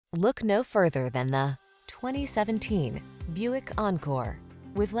Look no further than the 2017 Buick Encore.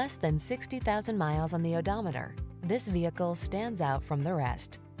 With less than 60,000 miles on the odometer, this vehicle stands out from the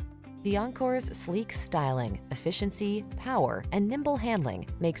rest. The Encore's sleek styling, efficiency, power, and nimble handling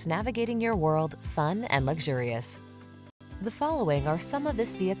makes navigating your world fun and luxurious. The following are some of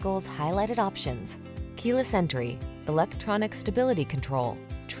this vehicle's highlighted options: keyless entry, electronic stability control,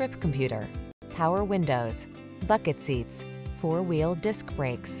 trip computer, power windows, bucket seats, four-wheel disc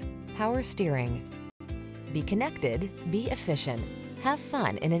brakes, power steering. Be connected, be efficient. Have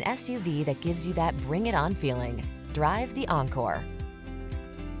fun in an SUV that gives you that bring it on feeling. Drive the Encore.